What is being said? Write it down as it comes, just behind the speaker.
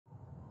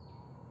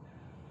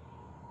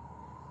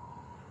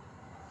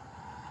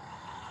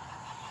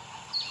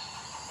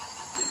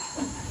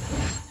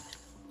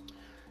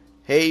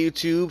Hey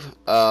YouTube,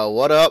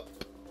 what up?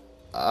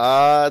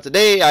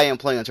 Today I am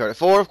playing Uncharted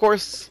 4, of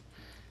course,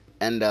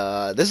 and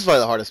this is probably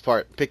the hardest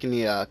part, picking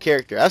the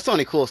character. I have so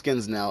many cool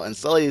skins now, and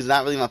Sully is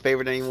not really my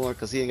favorite anymore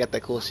because he ain't got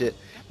that cool shit.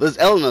 But this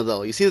Elena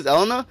though, you see this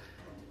Elena?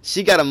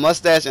 She got a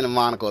mustache and a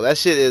monocle. That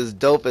shit is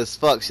dope as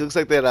fuck. She looks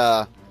like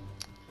that.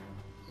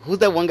 Who's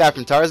that one guy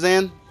from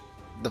Tarzan?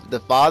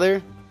 The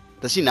father?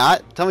 Does she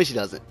not? Tell me she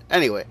doesn't.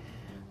 Anyway,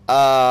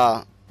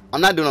 I'm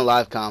not doing a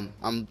live com.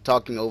 I'm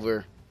talking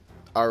over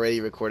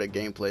already recorded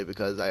gameplay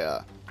because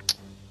I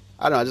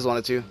don't know, I just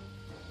wanted to.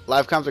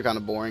 Live comps are kind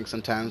of boring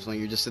sometimes when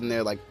you're just sitting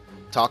there like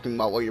talking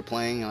about what you're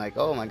playing and like,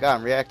 oh my god,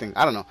 I'm reacting.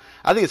 I don't know.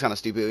 I think it's kind of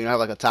stupid. You don't have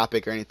like a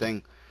topic or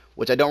anything,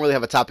 which I don't really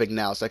have a topic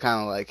now, so I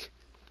kind of like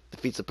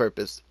defeats the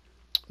purpose.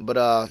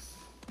 But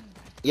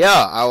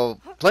yeah,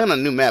 I'll play on a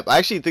new map. I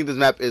actually think this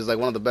map is like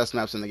one of the best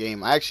maps in the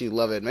game. I actually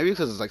love it. Maybe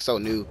because it's like so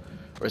new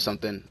or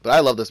something, but I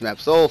love this map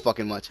so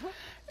fucking much.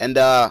 And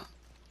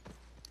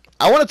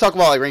I want to talk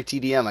about like ranked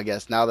TDM, I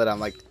guess, now that I'm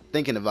like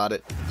thinking about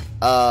it.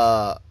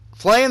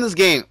 Playing this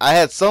game, I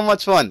had so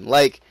much fun.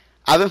 Like,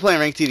 I've been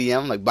playing ranked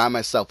TDM like by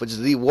myself, which is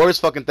the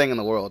worst fucking thing in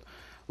the world.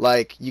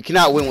 Like, you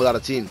cannot win without a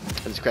team.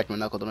 I just cracked my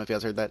knuckle. Don't know if you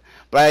guys heard that,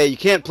 but you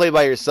can't play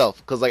by yourself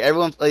because like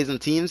everyone plays in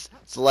teams.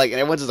 So like,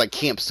 and everyone just like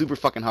camps super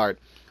fucking hard.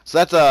 So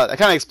that's that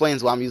kind of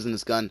explains why I'm using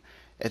this gun.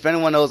 If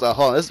anyone knows,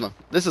 hold on,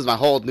 this is my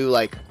whole new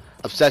like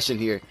obsession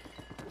here.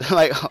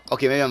 Like,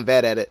 okay, maybe I'm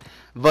bad at it,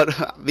 but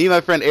me and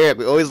my friend Eric,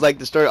 we always like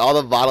destroy all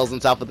the bottles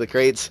on top of the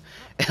crates,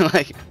 and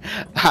like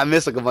I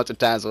miss like a bunch of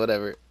times or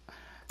whatever.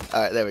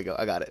 All right, there we go,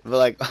 I got it. But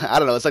like, I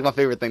don't know, it's like my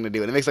favorite thing to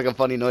do, and it makes like a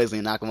funny noise when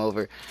you knock them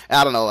over. And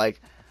I don't know, like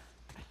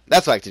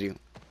that's what I like to do.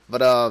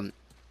 But I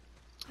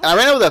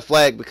ran over that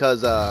flag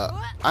because I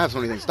have so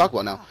many things to talk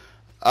about now.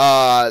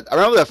 I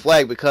ran over that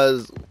flag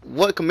because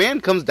what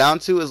command comes down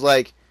to is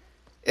like,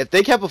 if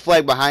they kept a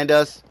flag behind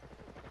us,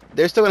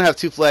 they're still gonna have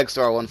two flags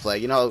to our one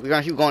flag. You know, we're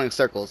gonna keep going in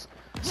circles.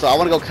 So I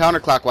want to go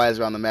counterclockwise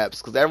around the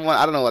maps because everyone,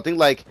 I don't know, I think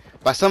like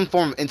by some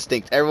form of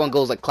instinct, everyone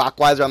goes like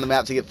clockwise around the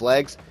map to get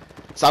flags.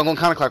 So I'm going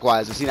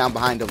counterclockwise and see now I'm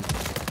behind them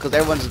because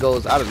everyone just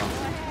goes, I don't know.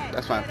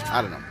 That's fine.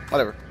 I don't know.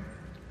 Whatever.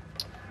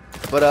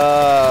 But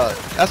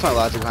that's my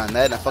logic behind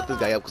that. And I fucked this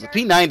guy up because the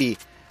P90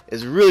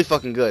 is really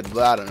fucking good,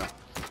 but I don't know.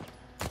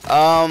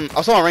 I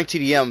also want ranked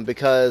TDM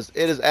because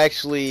it is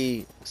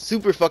actually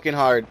super fucking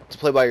hard to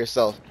play by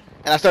yourself.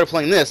 And I started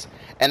playing this,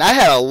 and I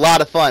had a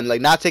lot of fun, like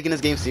not taking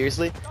this game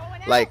seriously.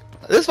 Like,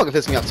 this fucking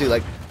pissed me off too.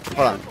 Like,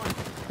 hold on,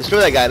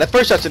 destroy that guy. That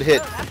first shot should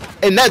hit,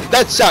 and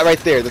that shot right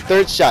there, the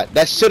third shot,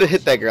 that should have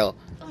hit that girl,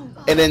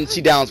 and then she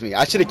downs me.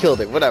 I should have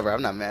killed it. Whatever,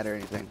 I'm not mad or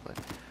anything, but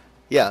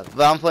yeah.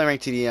 But I'm playing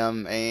ranked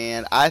TDM,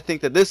 and I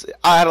think that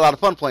I had a lot of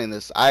fun playing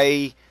this.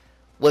 I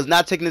was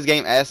not taking this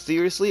game as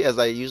seriously as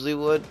I usually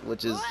would,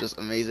 which is just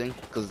amazing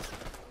because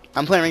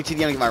I'm playing ranked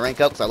TDM to get my rank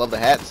up because I love the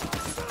hats,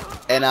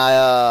 and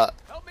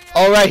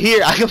oh, right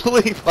here, I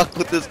completely fucked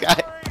with this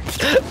guy.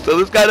 So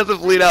this guy doesn't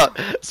bleed out.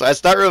 So I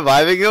start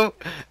reviving him,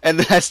 and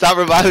then I stop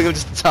reviving him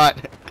just to taunt.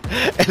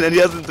 And then he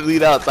doesn't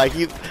bleed out, so I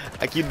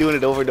keep doing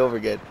it over and over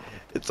again.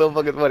 It's so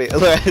fucking funny.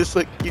 Look, I just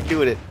like keep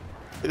doing it.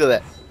 Look at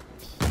that.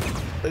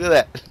 Look at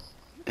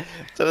that.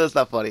 So that's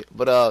not funny.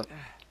 But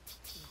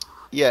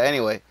yeah,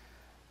 anyway.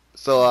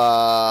 So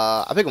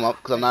I pick him up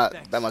because I'm not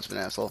that much of an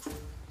asshole.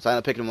 So I end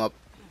up picking him up.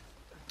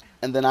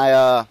 And then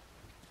yeah,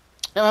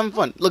 I'm having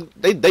fun. Look,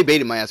 they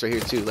baited my ass right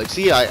here too. Like,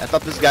 see, I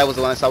thought this guy was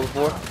the one I saw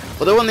before,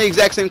 but they're wearing the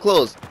exact same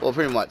clothes. Well,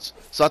 pretty much.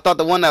 So I thought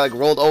the one that like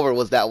rolled over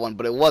was that one,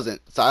 but it wasn't.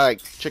 So I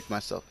like tricked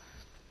myself.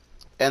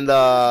 And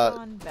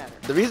the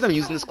reason I'm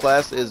using this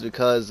class is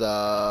because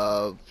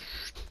oh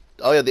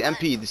yeah, the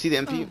MP. You see the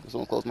MP?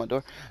 Someone closed my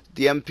door.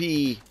 The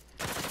MP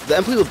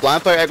with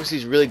blind fire accuracy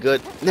is really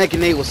good. And that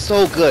grenade was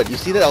so good. You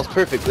see that? That was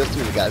perfect. There's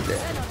too many guys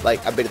there.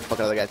 Like, I baited the fuck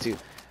out of the guy too.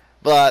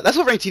 But that's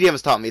what ranked TDM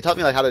has taught me. It taught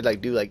me like how to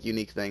like do like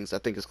unique things. I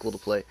think it's cool to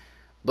play.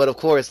 But of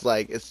course,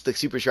 like it's like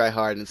super try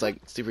hard and it's like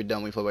super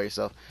dumb when you play by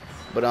yourself.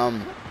 But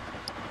I'm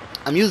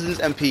using this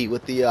MP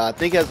with the I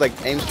think it has like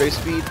aim straight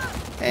speed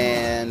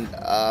and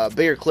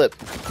bigger clip,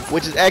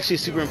 which is actually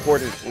super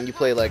important when you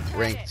play like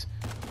ranked.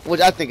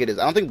 Which I think it is.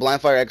 I don't think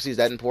blind fire accuracy is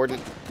that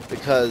important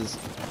because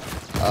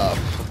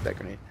fuck that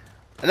grenade.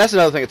 And that's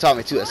another thing it taught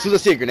me too. As soon as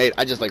I see a grenade,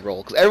 I just like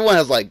roll because everyone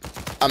has like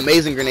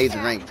amazing grenades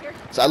in ranked.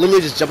 So I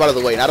literally just jump out of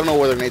the way, and I don't know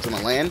where the grenade's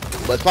gonna land,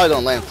 but it's probably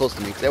gonna land close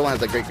to me because everyone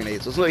has like great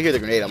grenades. So as soon as I hear the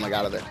grenade, I'm like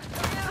out of there.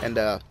 And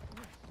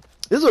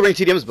this is what ranked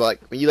TDM is about.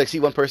 Like when you like see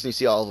one person, you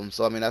see all of them.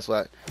 So I mean that's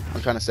what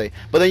I'm trying to say.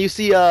 But then you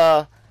see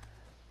the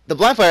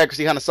blind fire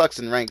accuracy kind of sucks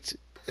in ranked.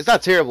 It's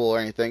not terrible or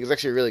anything. It's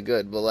actually really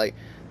good. But like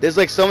there's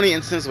like so many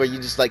instances where you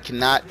just like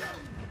cannot.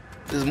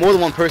 There's more than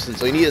one person,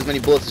 so you need as many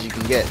bullets as you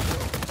can get.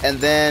 And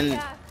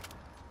then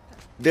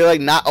they're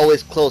like not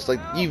always close. Like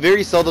you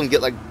very seldom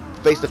get like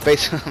face to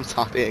face. I'm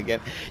talking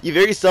again. You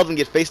very seldom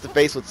get face to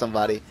face with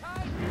somebody.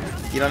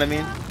 You know what I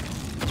mean?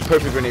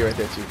 Perfect grenade right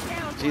there too.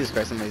 Jesus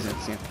Christ, amazing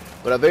to see him.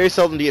 But I very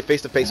seldom do you get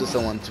face to face with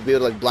someone to be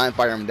able to like blind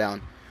fire them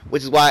down.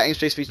 Which is why aim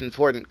straight speed is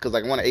important because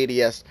like I want an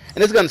ADS,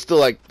 and this gun's still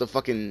like the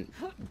fucking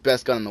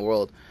best gun in the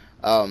world.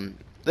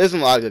 There's a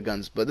lot of good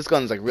guns, but this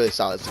gun is like really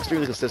solid. It's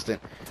extremely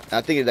consistent, and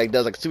I think it like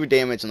does like super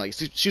damage and like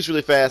shoots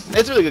really fast.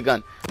 It's a really good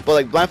gun, but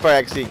like blind fire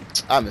accuracy,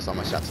 I missed all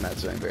my shots in that.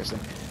 It's really embarrassing.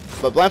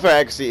 But blind fire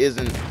accuracy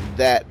isn't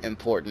that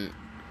important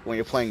when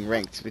you're playing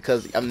ranked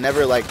because I'm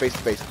never like face to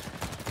face.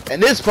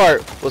 And this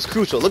part was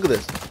crucial. Look at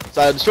this.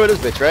 So I destroyed this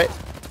bitch, right?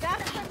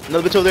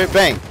 Another bitch over there.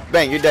 Bang,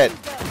 bang, you're dead.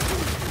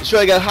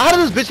 Destroy again. How did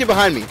this bitch get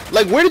behind me?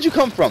 Like, where did you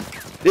come from?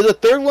 There's a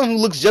third one who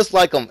looks just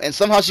like him, and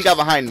somehow she got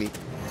behind me.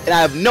 And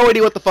I have no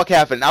idea what the fuck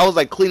happened. I was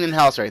like cleaning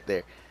house right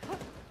there.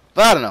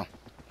 But I don't know.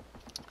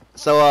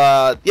 So,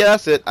 yeah,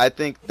 that's it. I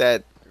think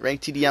that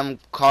ranked TDM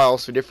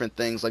calls for different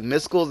things. Like,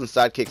 mythicals and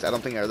sidekicks, I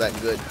don't think are that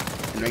good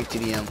in ranked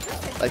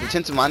TDM. Like, the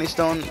Chintamani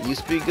Stone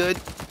used to be good,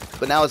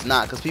 but now it's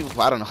not. Because people,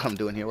 I don't know what I'm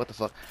doing here. What the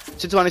fuck?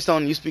 Chintamani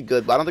Stone used to be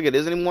good, but I don't think it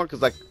is anymore.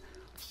 Because, like,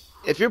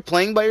 if you're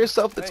playing by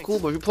yourself, that's cool.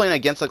 But if you're playing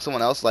against, like,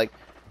 someone else, like,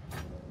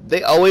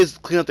 they always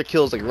clean up their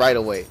kills, like, right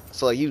away.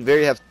 So, like, you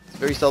very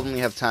seldomly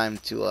have time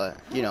to,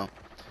 you know.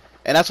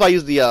 And that's why I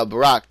use the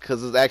Barak,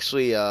 because it's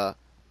actually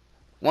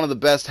one of the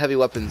best heavy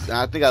weapons, and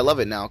I think I love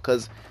it now,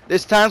 because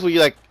there's times where you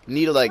like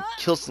need to like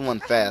kill someone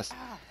fast,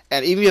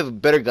 and even if you have a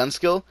better gun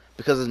skill,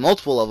 because there's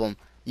multiple of them,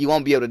 you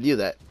won't be able to do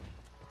that.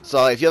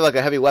 So if you have like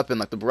a heavy weapon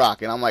like the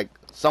Barak, and I'm like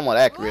somewhat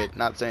accurate,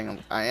 not saying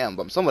I am,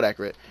 but I'm somewhat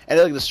accurate, and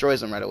it like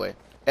destroys them right away,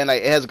 and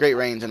like it has great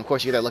range, and of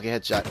course you get that lucky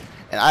headshot,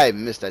 and I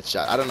missed that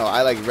shot. I don't know,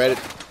 I like read it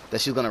that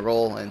she was gonna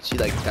roll, and she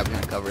like got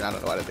behind cover, and I don't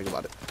know why I didn't think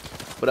about it,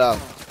 but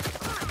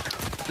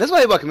that's why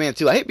I hate about command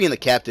too. I hate being the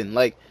captain.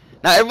 Like,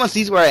 now everyone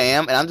sees where I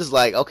am, and I'm just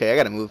like, okay, I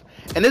gotta move.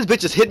 And this bitch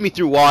just hit me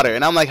through water,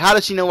 and I'm like, how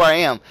does she know where I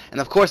am? And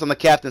of course I'm the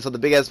captain, so the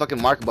big ass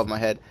fucking mark above my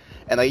head,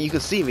 and like you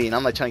can see me, and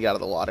I'm like trying to get out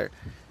of the water.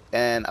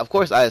 And of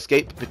course I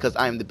escape because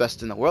I am the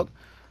best in the world.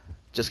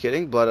 Just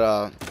kidding, but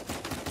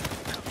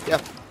yeah.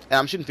 And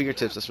I'm shooting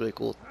fingertips. That's really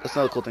cool. That's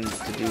another cool thing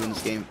to do in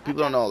this game.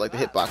 People don't know like the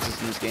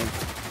hitboxes in this game.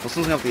 Well,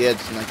 something off the edge,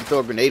 and like you throw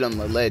a grenade on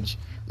the ledge,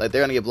 like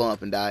they're gonna get blown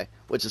up and die,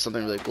 which is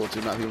something really cool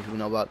too. Not people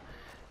know about.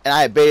 And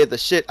I baited the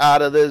shit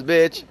out of this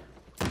bitch.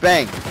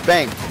 Bang,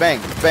 bang, bang,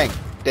 bang.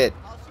 Dead.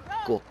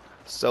 Cool.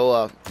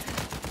 So,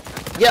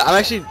 yeah, I'm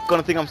actually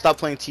gonna think I'm stop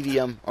playing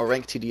TDM or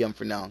ranked TDM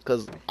for now,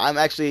 because I'm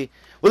actually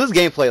with this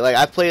gameplay. Like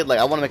I play it, like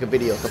I want to make a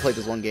video. So I play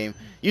this one game.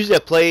 Usually I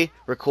play,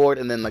 record,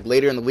 and then like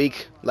later in the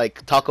week,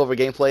 like talk over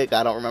gameplay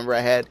that I don't remember I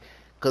had,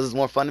 because it's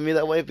more fun to me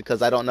that way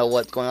because I don't know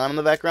what's going on in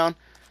the background.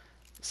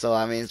 So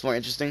I mean, it's more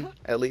interesting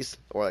at least,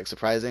 or like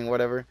surprising, or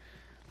whatever.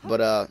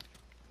 But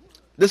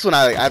this one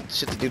I have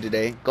shit to do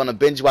today. Gonna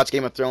binge watch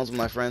Game of Thrones with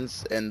my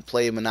friends and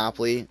play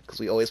Monopoly, because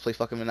we always play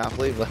fucking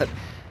Monopoly.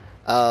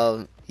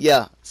 But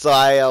yeah, so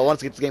I wanted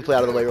to get this gameplay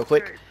out of the way real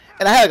quick,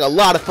 and I had like a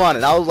lot of fun,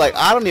 and I was like,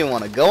 I don't even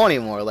want to go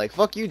anymore. Like,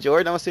 fuck you,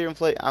 Jordan. I'm gonna sit here and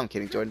play. I'm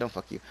kidding, Jordan. Don't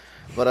fuck you.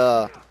 But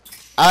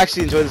I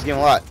actually enjoyed this game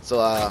a lot, so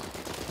I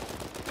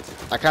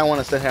kind of want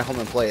to sit here at home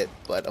and play it.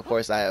 But of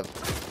course I have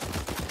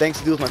things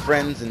to do with my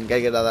friends and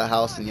gotta get out of the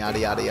house and yada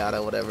yada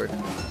yada whatever.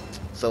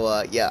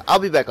 So, yeah, I'll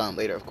be back on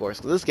later, of course,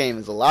 because this game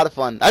is a lot of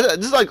fun.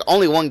 This is, like,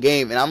 only one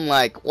game, and I'm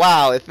like,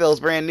 wow, it feels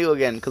brand new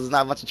again, because it's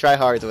not a bunch of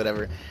tryhards or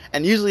whatever.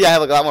 And usually I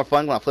have, like, a lot more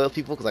fun when I play with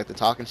people, because I like to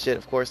talk and shit,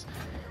 of course.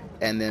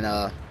 And then,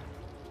 yeah,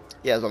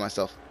 it's by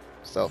myself.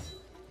 So,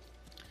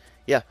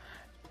 yeah.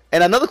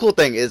 And another cool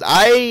thing is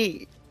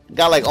I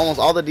got, like, almost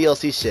all the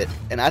DLC shit,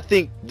 and I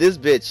think this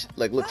bitch,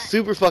 like, looks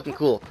super fucking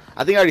cool.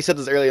 I think I already said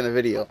this earlier in the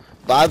video,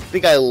 but I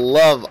think I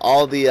love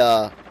all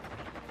the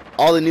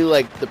new,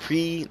 like, the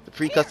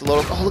pre-custom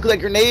loadout. Oh, look at that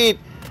grenade!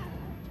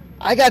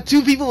 I got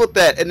 2 people with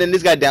that, and then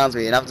this guy downs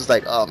me, and I'm just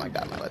like, oh my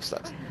god, my life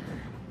sucks.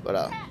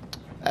 But,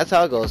 that's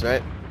how it goes,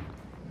 right?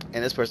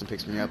 And this person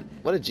picks me up.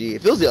 What a G.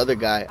 If it was the other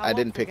guy I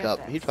didn't pick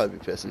up, he'd probably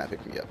be pissed and not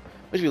pick me up.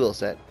 Which would be a little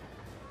sad.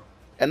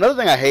 Another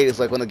thing I hate is,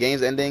 like, when the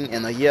game's ending,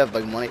 and, like, you have,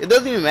 like, money. It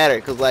doesn't even matter,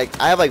 because, like,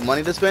 I have, like,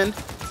 money to spend,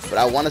 but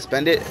I want to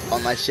spend it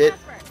on my shit.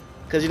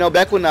 Because, you know,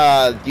 back when,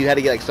 you had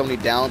to get, like, so many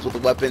downs with the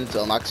weapon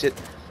to unlock shit.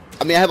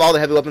 I mean, I have all the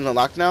heavy weapons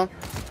unlocked now,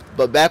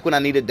 but back when I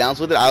needed downs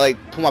with it, I like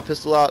pull my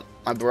pistol out,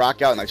 my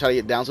Barak out, and I try to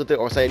get downs with it,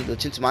 or say the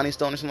Chintamani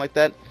Stone or something like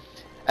that.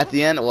 At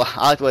the end, well,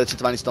 I like the way the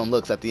Chintamani Stone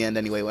looks at the end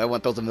anyway. When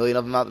everyone throws a million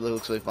of them out, it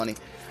looks really funny.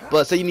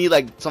 But say you need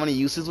like so many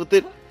uses with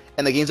it,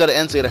 and the game's at the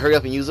end, so you gotta hurry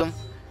up and use them.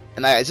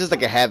 And it's just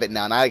like a habit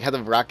now, and I like have the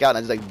Barak out, and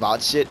I just like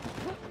bought shit.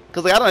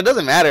 Cause like I don't know, it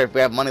doesn't matter if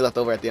we have money left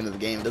over at the end of the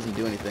game. It doesn't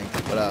do anything.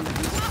 But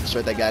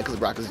destroyed that guy because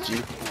Barak is a G.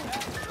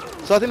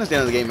 So I think that's the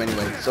end of the game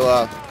anyway.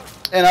 So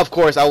and of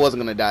course, I wasn't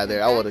gonna die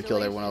there. I would have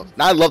killed everyone else.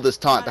 Now I love this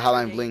taunt, the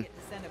Hotline Bling.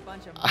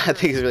 I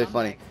think it's really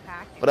funny.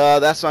 But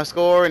that's my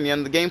score and the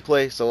end of the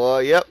gameplay. So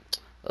yep.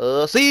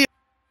 See you.